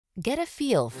Get a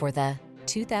feel for the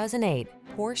 2008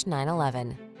 Porsche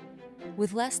 911.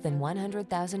 With less than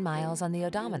 100,000 miles on the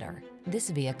odometer, this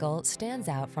vehicle stands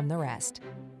out from the rest.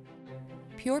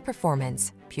 Pure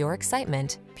performance, pure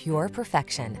excitement, pure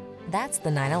perfection. That's the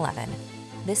 911.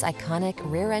 This iconic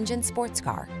rear-engine sports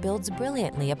car builds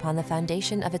brilliantly upon the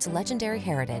foundation of its legendary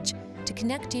heritage to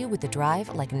connect you with the drive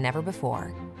like never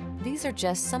before. These are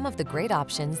just some of the great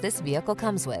options this vehicle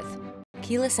comes with: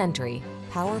 keyless entry,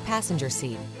 power passenger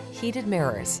seat, heated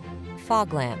mirrors,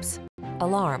 fog lamps,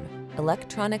 alarm,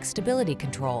 electronic stability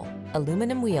control,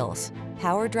 aluminum wheels,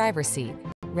 power driver seat,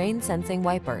 rain sensing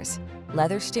wipers,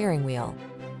 leather steering wheel.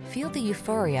 Feel the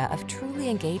euphoria of truly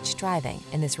engaged driving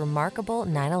in this remarkable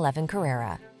 911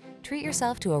 Carrera. Treat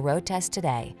yourself to a road test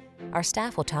today. Our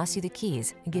staff will toss you the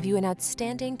keys and give you an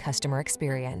outstanding customer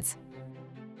experience.